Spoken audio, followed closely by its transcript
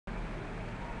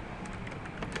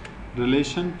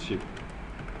ریلیشنشپ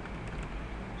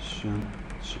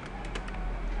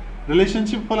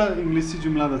خپله انګلیسي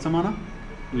جمله ده څه معنا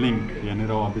لینک یعنی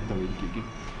روابط ته ویل کېږي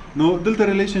نو دلته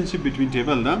ریلیشنشپ بټوین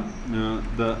ټیبل ده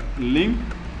د لینک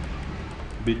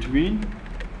بټوین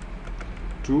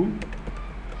two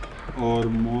or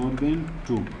more than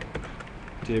two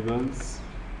tables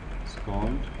is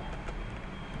called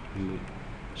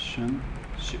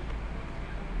relationship.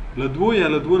 لدوو یا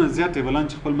لدوو نه زیات ټیبلان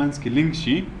چې خپل منځ کې لینک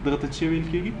شي دغه ته څه ویل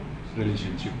کېږي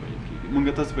ریلیشنشپ ویل کېږي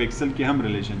موږ تاسو په ایکسل کې هم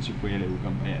ریلیشنشپ ویلی وو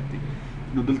کوم آیات دی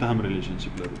نو دلته هم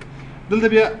ریلیشنشپ لرو دلته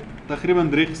بیا تقریبا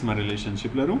 3 قسمه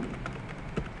ریلیشنشپ لرو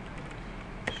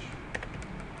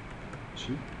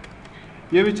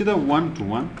یو چې دا 1 to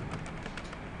 1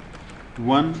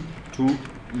 one to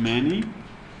many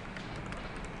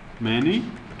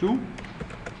to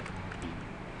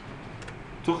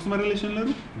څو قسمه ریلیشن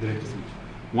لرو 3 قسمه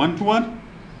 1 to 1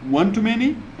 1 to many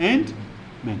and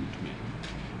many to many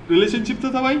ریلیشنشپ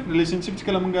ته وایي ریلیشنشپ چې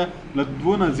کله موږ له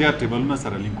دوه نه زیات ټیبلونو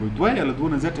سره لینک کوو دوه یا له دوه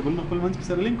نه زیات ټیبلونو خپل منځ کې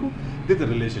سره لینک کوو دې ته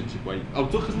ریلیشنشپ وایي او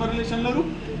څو قسمه ریلیشن لرو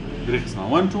 3 قسمه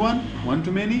 1 to 1 1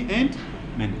 to many and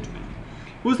many to many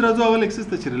اوس راځو اول اکسس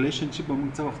ته چې ریلیشنشپ به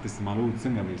موږ څه وخت استعمالوو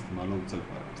څنګه به استعمالوو څه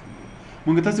لپاره به استعمالوو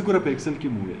موږ تاسو ګوره په اکسل کې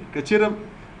مو ویل که چېرې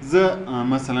زه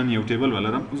مثلا یو ټیبل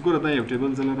ولرم اوس ګوره دا یو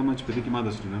ټیبل زه لرم چې په دې کې ما د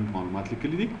سټوډنټ معلومات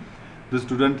لیکلي دي د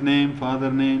سټوډنټ نیم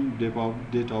فادر نیم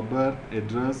ډیټ اف برث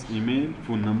ایډرس ایمیل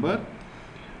فون نمبر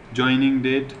جوینینګ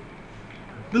ډیټ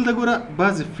دلته ګوره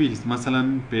بعضې فیلډز مثلا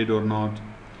پیډ اور ناٹ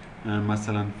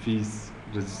مثلا فیس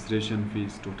رجسټریشن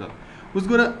فیس ټوټل اوس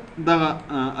ګوره دغه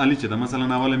علي چې ده مثلا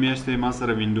اوله میاشت یې ما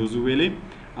سره وینډوز وویلې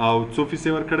او څو فیس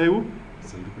یې ورکړی و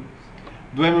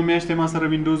دویمه میاشت یې ما سره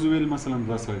وینډوز وویل مثلا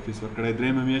 200 فیس ورکړی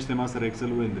دریمه میاشت یې ما سره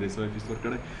ایکسل وویل 300 فیس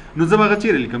ورکړی نو زه به هغه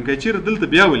چیرې لیکم که چیرې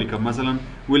دلته بیا ولیکم مثلا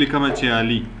ولیکمه چې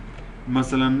علي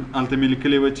مثلا هلته مې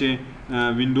لیکلی وه چې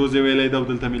وینډوز یې ویلی ده او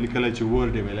دلته مې لیکلی چې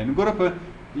ورډ یې ویلی نو ګوره په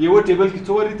یوه ټیبل کې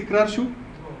څو وارې تکرار شو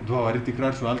 2 وارې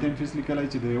تکرار شو هلته مې فیس لیکلی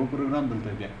چې د یو پروګرام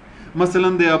دلته بیا مثلا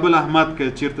د ابل احمد که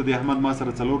چیرته د احمد ما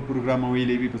سره 4 پروګرام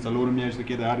ویلی وي په 4 میاشتو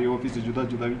کې د هر یو فیس جدا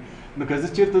جدا وي نو که زه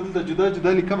چیرته دلته جدا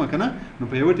جدا لیکم که نه نو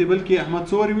په یوه ټیبل کې احمد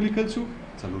څو وارې ولیکل شو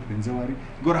 4 5 وارې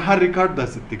ګوره هر ریکارډ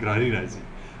داسې تکراري راځي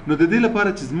نو د دې لپاره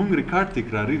چې زموږ ریکارډ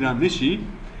تکراري را نه شي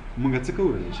موږ څه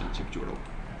کوو ریلیشنشپ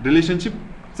جوړوو ریلیشنشپ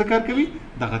څه کار کوي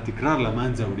دغه تکرار له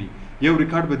منځه وړي یو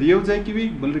ریکارډ به د یو ځای کې وي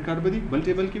بل ریکارډ به بل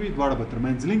ټیبل کې وي دواړه به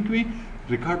ترمنځ لینک وي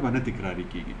ریکارډ به نه تکراري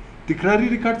کېږي تکراری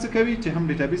ریکارډ څه کوي چې هم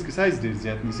ډیټابیس کې سایز ډېر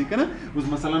زیات نیسي که نه اوس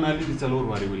مثلا علي دې 4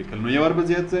 وارې ولیکل نو یو وار به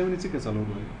زیات ځای ونیسي که 4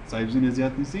 وارې سایز یې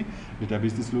زیات نیسي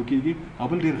ډیټابیس ته سلو کېږي او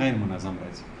بل ډېر غیر منظم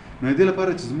راځي نو د دې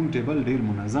لپاره چې زموږ ټیبل ډېر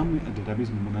منظم وي ډیټابیس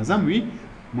مو منظم وي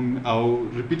او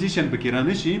ریپیټیشن پکې را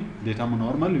نه شي ډیټا مو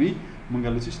نارمل وي موږ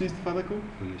له څه نه استفاده کوو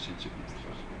ریلیشنشپ نه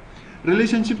استفاده کوو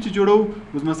ریلیشنشپ چې جوړوو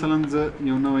اوس مثلا زه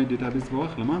یو نوی ډیټابیس به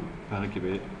واخلم په هغه کې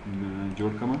به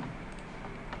جوړ کړم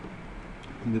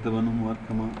دې ته به نوم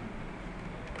ورکړم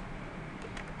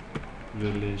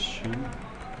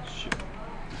relationship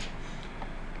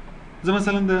زه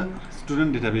مثلا د سټوډنټ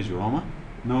ډیټابیس جوړوم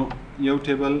نو یو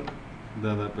ټیبل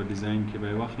دا په ډیزاین کې به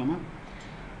یې واخلم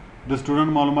د سټوډنټ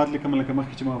معلومات لیکم لکه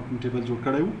مخکې چې ما کوم ټیبل جوړ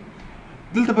کړی و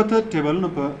دلته به ته ټیبلونه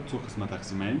په څو قسمه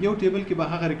تقسیموي یو ټیبل کې به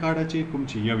هغه ریکارډ اچوي کوم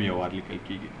چې یو وار لیکل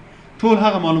کېږي ټول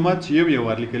هغه معلومات چې یو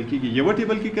وار لیکل کېږي یوه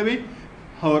ټیبل کې کوي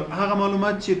او هغه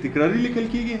معلومات چې تکراري لیکل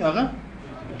کېږي هغه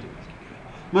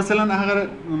مثلا هغه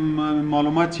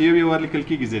معلومات چې یو وار لیکل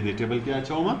کېږي زه دې ټیبل کې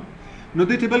اچوم نو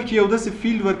دې ټیبل کې یو داسې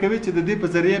فیلډ ورکوي چې د دې په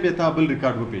ذریعه بیا تا بل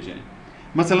ریکارډ وپېژنې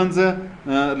مثلا زه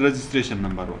رجسټریشن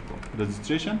نمبر ورکوم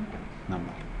رجسټریشن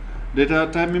نمبر ډیټا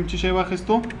ټایپ مې چې شی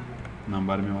واخیستو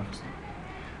نمبر مې واخیستو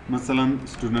مثلا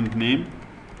سټوډنټ نیم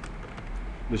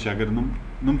د شاګرد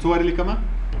نوم څو وارې لیکم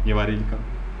یو وارې لیکم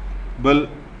بل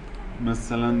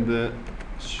مثلا د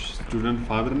سټوډنټ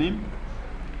فادر نیم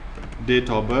ډیټ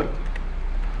اف برث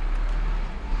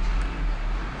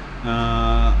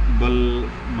بل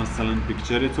مثلا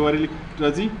پکچر یې څو وارې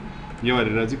راځي یو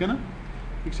وارې راځي که نه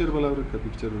پکچر بله ورکړه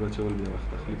پکچر راچول بیا وخت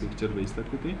اخلي پکچر به ایسته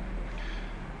کړو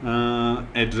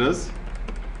ایډرس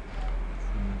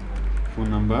فون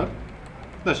نمبر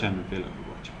دا شیان مې فعلا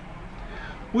واچوم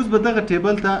اوس به دغه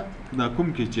ټیبل ته دا کوم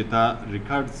کې چې تا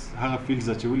ریکارډز هغه فیلډز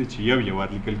اچولي چې یو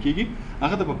وار لیکل کېږي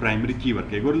هغه ته په پرایمري کی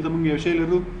ورکوي ګوره دلته موږ یو شی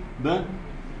لرو د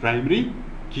پرایمري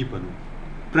کی په نوم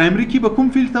پرایمري کی به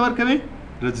کوم فیلډ ته ورکوي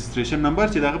رجسټریشن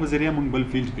نمبر چې دغه په ذریعه موږ بل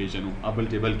فیلډ پیژنو بل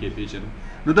ټیبل کې پیژنو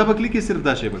نو دا به کلیک یې صرف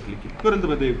دا شی به کلیک کړي ګوره دلته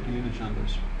به د یو کلي نشان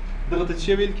راشي دغه ته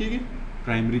څه ویل کېږي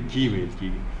پرایمري کی ویل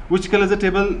کېږي اوس کله زه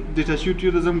ټیبل ډیټا شیټ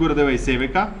یو ځم ګوره دی وایي سیو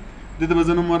یې دته به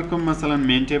زه نوم ورکړم مثلا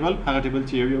مین ټیبل هغه ټیبل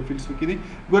چې یو فیلډز پکې دي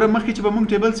ګوره مخکې چې به موږ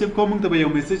ټیبل سیو کوو موږ ته به یو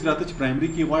میسج راته چې پرایمري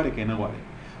کی غواړې که نه غواړې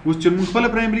اوس چې موږ خپل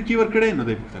پرایمري کی ورکړی نو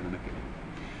دای پوښتنه نه کوي.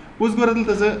 اوس ګوره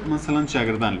دلته زه مثلا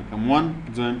شاګردان لیکم 1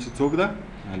 دویم چې څوک ده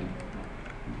علي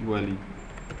ولی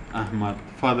احمد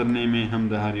فادر نیم یې هم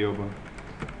د هر یو به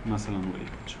مثلا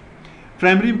ولیکل شو.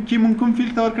 پرایمري کی مونږ کوم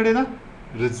فیلډ ته ورکړی ده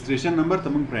رجسټریشن نمبر ته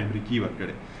مونږ پرایمري کی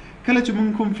ورکړی. کله چې مونږ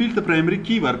کوم فیلډ ته پرایمري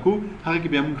کی ورکو هغه کې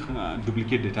بیا مونږ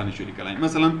ډوپلیکیټ ډیټا نشو لیکلی.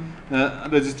 مثلا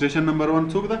رجسټریشن نمبر 1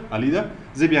 څوک ده علي ده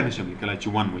زه بیا نشم لیکلی چې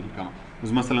 1 ولیکم.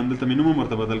 اوس مثلا دلته مې نوم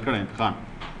ورته بدل کړی خان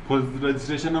خو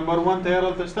رجسټریشن نمبر 1 تیار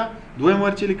هلته شته دویم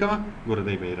ور چې لیکمه ګوره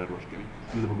دی به ایرر ورکوي.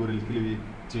 دلته به ګوره لیکلي وي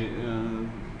چې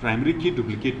پرایمري کی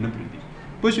ډوپلیکیټ نه پرېږدي.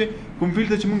 پوه شوې کوم فیلډ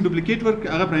ته چې مونږ ډوپلیکیټ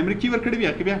هغه پرایمري کی ورکړی وي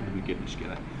هغه بیا ډوپلیکیټ نشي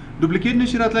کېدای. ډوپلیکیټ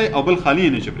نشي راتلی او بل خالي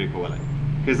یې نشي پرې کولی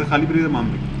که زه خالي پرېږدم هم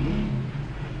نه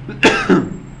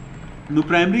نو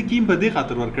پرایمري کی په دې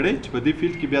خاطر ورکړی چې په دې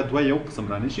فیلډ کې بیا دوه یو قسم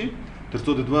رانشي تر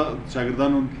څو د دوه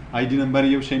شاګردانو آی ډي نمبر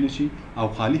یو شی نشي او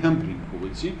خالي هم پرې نه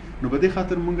کولی شي. نو په دې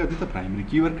خاطر مونږ دلته پرایمري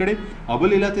کی ورکړی او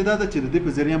بل علت یې دا ده چې د دې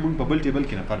په ذریعه مونږ په بل ټیبل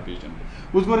کې نفر پېژنو.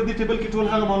 اوس ګوره دې ټیبل کې ټول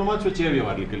هغه معلومات شو چې یو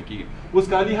ور لیکل کېږي. اوس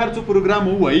که علي هر څه پروګرام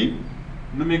ووایي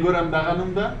نو مې ګوره همدغه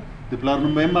نوم ده د پلار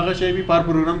نوم به هم هغه شی وي. په هر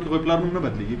پروګرام کې خو پلار نوم نه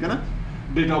بدلېږي که نه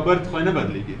ډیټ اف برث خو یې نه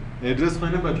بدلېږي ایډرس خو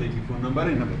یې نه بدلېږي فون نمبر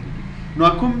یې نه بدلېږي. نو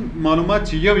کوم معلومات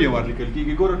چې یو ور لیکل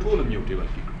کېږي ګوره ټول هم یو ټیبل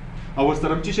کې کړو او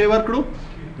ورسره هم څه شی ورکړو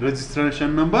رجسټریشن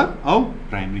نمبر او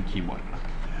پرایمري کی مو ورکړه.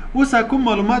 اوس کوم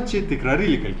معلومات چې تکراري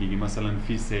لیکل کېږي مثلا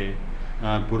فیسې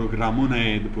پروګرامونه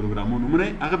د پروګرامونو نومونه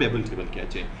هغه بیا بل ټیبل کې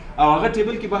اچوي او هغه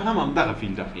ټیبل کې به هم همدغه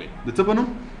فیلډ اخلي د څه په نوم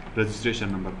رجسټریشن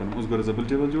نمبر په نوم. اوس ګوره زه بل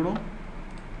ټیبل جوړوم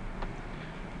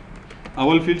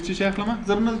اول فیلډ چې شی اخلم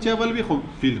ضرور نه چې اول وي خو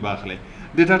فیلډ به اخلي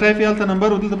ډیټا ټایپ یې هلته نمبر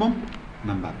و دلته به هم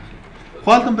نمبر اخلي خو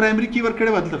هلته هم پرایمري کی ورکړی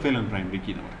وه دلته فعلا پرایمري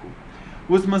کی نه ورکوو.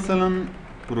 اوس مثلا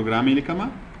پروګرام یې لیکمه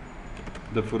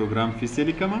د پروګرام فیس یې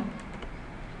لیکمه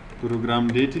پروګرام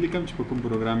ډیټ یې لیکم چې په کوم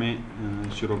پروګرام یې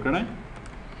شروع کړی.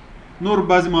 نور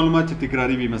بعضې معلومات چې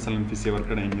تکراري وي مثلا فیس یې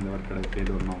ورکړی نه یې ورکړی فیل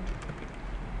اور نوټ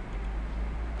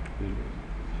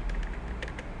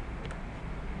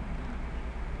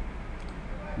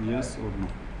yes or no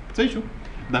صحیح شو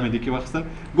دا مې دې کې واخیستل.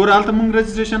 ګوره هلته مونږ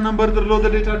رجسټریشن نمبر درلود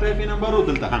ډیټا ټایپ یې نمبر و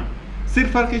دلته هم صرف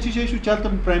فرق یې څه شی شو چې هلته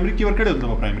پرایمري کی ورکړی دلته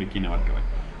به پرایمري کی نه ورکوئ.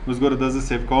 اوس ګوره دا زه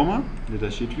سیف کوم ډیټا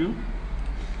شیټ ویو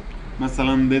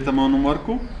مثلا دې ته ما نوم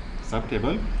ورکړو سب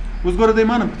ټیبل. اوس ګوره دی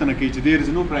ما نه پوښتنه کوي چې دیر از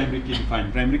نو پرایمري کی ډیفاین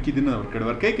پرایمري کی دې نه ورکړی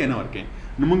ورکوئ که نه ورکوئ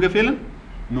نو مونږ فعلا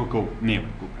نو کوو نه یې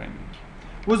ورکوو پرایمري کی.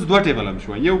 اوس دوه ټیبل هم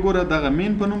شوه یو ګوره دغه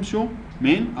مین په نوم شو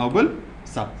مین او بل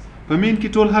سب. په مین کې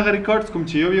ټول هغه ریکارډز کوم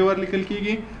چې یو ور لیکل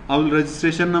کېږي او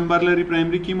رجسټریشن نمبر لري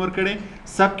پرایمري کی مور کړي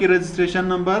سب کې رجسټریشن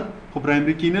نمبر خو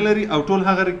پرایمري کی نه لري او ټول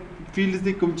هغه فیلډز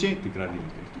دي کوم چې تکراري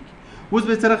لیکل کېږي. اوس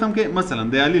به څه رقم کې مثلا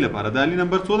د علي لپاره د علي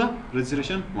نمبر څو ده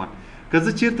رجسټریشن 1 که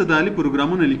زه چیرته د علي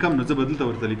پروګرامونه لیکم نو زه به دلته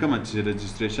ورته لیکم چې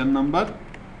رجسټریشن نمبر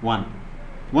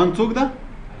 1 څوک ده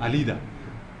علي ده.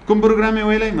 کوم پروګرام یې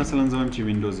ویلی مثلا زه وایم چې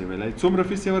وینډوز یې ویلی څومره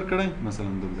فیس یې ورکړی مثلا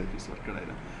دومره فیس ورکړی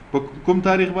ده په کوم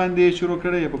تاریخ باندې شروع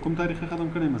کړی یا په کوم تاریخ ختم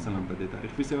کړی مثلا په دې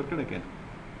تاریخ فیس یې ورکړی که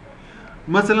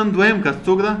مثلا دویم کس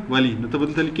څوک ده ولی نو ته به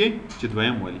دلته لیکې چې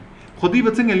دویم ولی خو دوی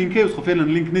به څنګه لینک کوي اوس خو فعلا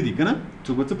لینک نه دي که نه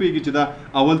څوک به څه پوهېږي چې دا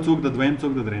اول څوک ده دویم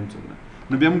څوک ده دریم څوک ده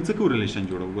نو بیا موږ څه کوو ریلیشن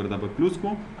جوړوو ګوره دا به کلوز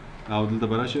کړو او دلته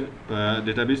به راشه په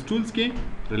ډیټابیس ټولز کې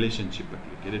ریلیشنشپ به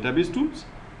کلیک کړئ ډیټابیس ټولز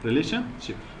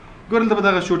ریلیشنشپ ګوره دلته به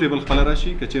دغه شو ټیبل خپله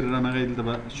راشي که چېرې رانغی دلته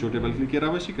به شو ټیبل کلیک یې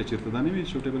رابشي که چېرته دا نه وي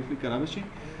شو ټیبل کلیک یې رابشي.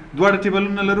 دواړه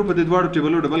ټیبلونه لرو په دې دواړو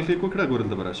ټیبلو ډبل کلیک وکړه ګوره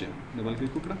دلته به راشي ډبل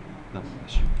کلیک وکړه دا به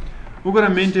راشي. وګوره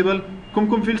مین ټیبل کوم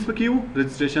کوم فیلډز پکې وو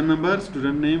رجسټریشن نمبر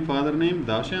سټوډنټ نیم فادر نیم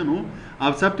دا شیان وو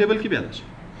او سب ټیبل کې بیا دا شي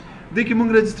دې کې موږ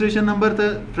رجسټریشن نمبر ته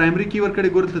پرایمري کی ورکړی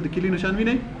ګوره دلته د کلي نشان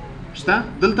وینئ شته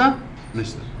دلته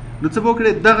نشته نو څه به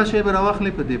وکړئ دغه شی به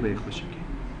راواخلئ په دې به یې خوشي کړئ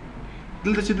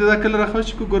دلته چې دا کله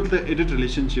راخوشي کړو ګوره دلته ایډیټ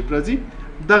ریلیشنشپ راځي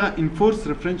دغه انفورس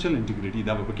ریفرنشل انټیګریټي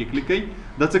دا به پکې کلیک کوئ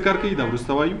دا څه کار کوي دا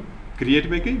وروسته وایو کریټ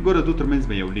به کوي ګوره دوی ترمنځ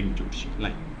به یو لینک جوړ شي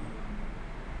لاین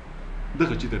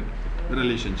دغه چې در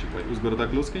ریلیشنشپ وایي. اوس ګوره دا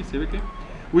کلوز کوئ سیو کوئ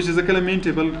اوس چې زه کله مین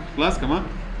ټیبل خلاص کړم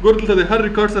ګوره دلته د هر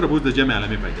ریکارډ سره به اوس د جمع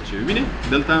علامې پیدا شوي وینئ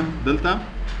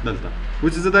دلته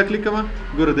اوس چې زه دا کلیک کوم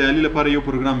ګوره د علي لپاره یو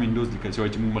پروګرام وینډوز لیکل شوی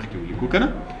چې موږ مخکې ولیکو که نه.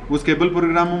 اوس که بل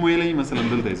پروګرام هم ویلی مثلا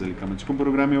دلته یې زه لیکم چې کوم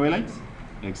پروګرام یې ویلی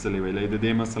ایکسل یې ویلی د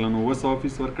دې مثلا 900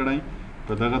 فیس ورکړی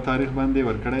په دغه تاریخ باندې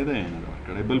ورکړی دی یا نه ده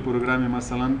ورکړی. بل پروګرام یې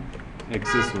مثلا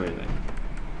ایکسس ویلی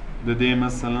د دې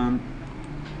مثلا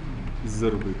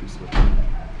 0 روپۍ فیس ورکړی.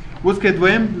 اوس که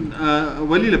دویم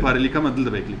ولي لپاره لیکم دلته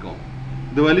به یې کلیک کوم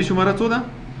د والي شماره څو ده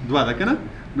 2 ده که نه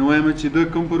نو وایم چې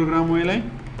د کوم پروګرام ویلی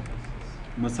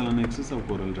مثلا ایکسس او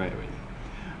کورل ډرایو ویلی.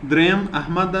 دریم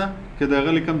احمد ده که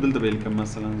دغه لیکم دلته به یې لیکم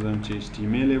مثلا زه وایم چې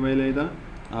HTML یې ویلی ده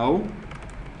او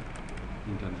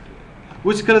انټرنټ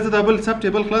اوس کله ته دا بل سب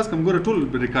ټیبل خلاص کوم ګوره ټول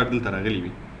ریکارډ دلته راغلی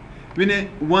وي وینې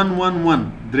 111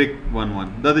 درې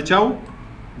 11 دا د چاو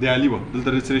د علي و دلته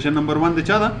رجسټریشن نمبر 1 د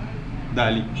چا ده د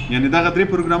علي یعنی دغه درې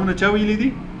پروګرامونه چا ویلي دي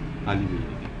علي ویلي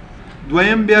دي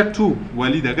دویم بیا 2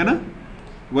 والي ده کنه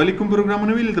والي کوم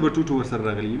پروګرامونه ویلي ته به 2 ورسره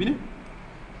راغلي وینې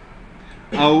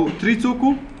او 3 څوک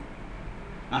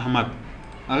احمد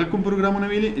هغه کوم پروګرامونه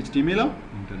ویلي HTML او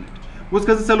انټرنیټ اوس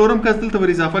که زه څلورم کس دلته ور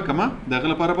اضافه کما دغه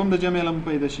لپاره هم د جمع علم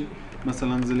پیدا شي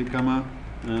مثلا زه لیکم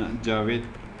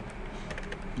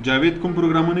جاوید کوم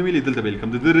پروګرامونه ویلي دلته به لیکم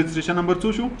د رجسټریشن نمبر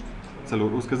څو شو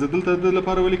څلور اوس که زه دلته د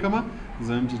لپاره ولیکم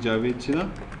زه هم چې جاوید چې ده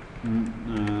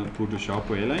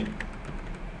فوټوشاپ ویلی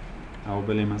او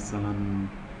بل مثلا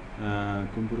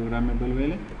کوم پروګرام مې بل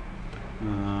ویلی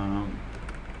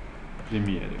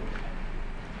پریمیر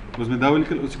اوس مې دا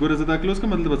ولیکل اوس ګوره زه دا کلوز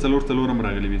کړم دلته به څلور هم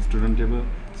راغلی وي سټوډنټ ټیبل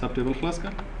سب ټیبل خلاص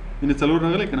کړه یعنې څلور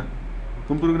راغلی که نه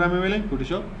کوم پروګرام مې ویلی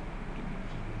فوټوشاپ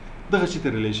دغه شي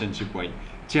ته ریلیشنشپ وایي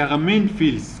چې هغه مین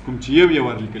فیلډز کوم چې یو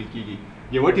ور لیکل کېږي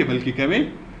یوه ټیبل کې کوي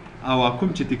او کوم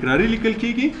چې تکراري لیکل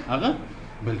کېږي هغه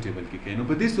بل ټیبل کې کوي نو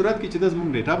په دې صورت کې چې د زموږ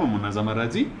ډیټا به منظمه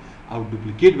راځي او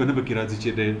ډوپلیکیټ به نه پکې راځي چې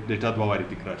ډیټا دوه وارې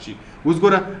تکرار شي اوس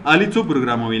ګوره علي څو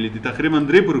پروګرامه ویلي دي تقریبا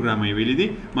 3 پروګرامه یې ویلي دي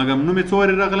مګر نوم یې څو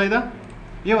وارې راغلی ده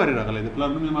یو وارې راغلی ده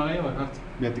پلان نوم یې هغه یو وارې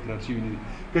بیا تکرار شوي نه دي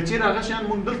که چېرې هغه شیان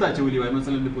موږ دلته اچولي وای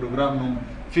مثلا د پروګرام نوم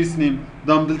فیس نیم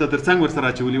دا هم دلته تر څنګ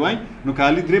ورسره اچولي وای نو که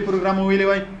علي 3 پروګرامه ویلی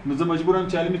وای نو زه مجبور یم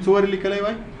چې علي مې څو وارې لیکلی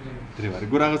وای 3 وارې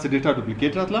ګوره هغه څه ډیټا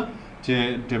ډوپلیکیټ راتله چې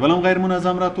ټیبل هم غیر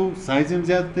منظم راتو سایز هم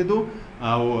زیاتېدو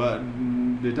او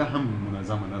ډیټا هم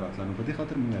منظمه نه راتله نو په دې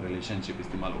خاطر موږ ریلیشنشپ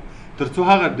استعمالوو تر څو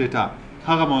هغه ډیټا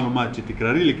هغه معلومات چې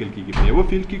تکراري لیکل کېږي په یوه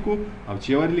فیلډ کې کو او چې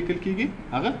یو وارې لیکل کېږي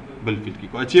هغه بل فیلډ کې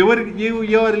کو او چې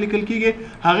یو وارې لیکل کېږي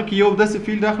هغه کې یو داسې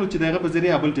فیلډ اخلو چې د هغه په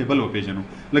ذریعه بل ټیبل وپېژنو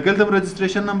لکه دلته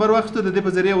رجسټریشن نمبر واخیسته د دې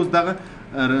په ذریعه اوس دغه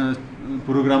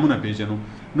پروګرامونه پېژنو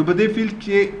نو په دې فیلډ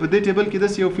کې په دې ټیبل کې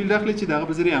داسې یو فیلډ اخلي چې د هغه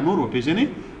په ذریعه نور وپېژنې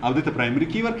او دې ته پرایمري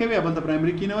کی ورکوي او بل ته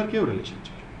پرایمري کی نه ورکوي او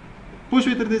ریلیشنشپ پوه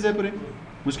شوې تر دې ځای پورې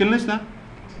مشکل نشته